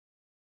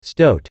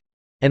Stoat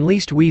and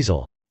Least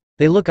Weasel.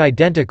 They look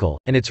identical,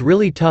 and it's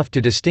really tough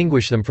to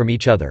distinguish them from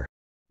each other.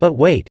 But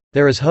wait,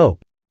 there is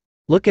hope.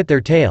 Look at their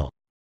tail.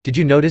 Did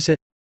you notice it?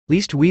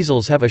 Least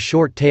weasels have a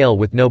short tail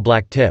with no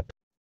black tip.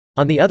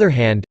 On the other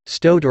hand,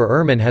 stoat or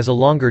ermine has a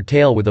longer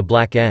tail with a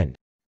black end.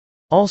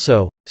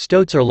 Also,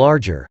 stoats are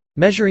larger,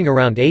 measuring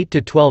around 8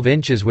 to 12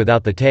 inches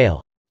without the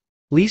tail.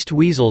 Least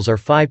weasels are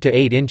 5 to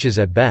 8 inches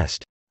at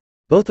best.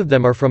 Both of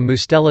them are from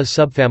Mustela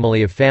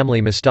subfamily of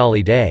family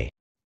Mustelidae.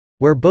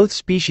 Where both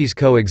species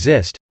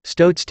coexist,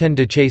 stoats tend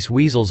to chase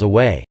weasels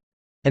away.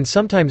 And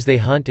sometimes they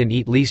hunt and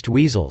eat least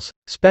weasels,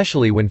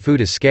 especially when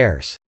food is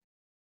scarce.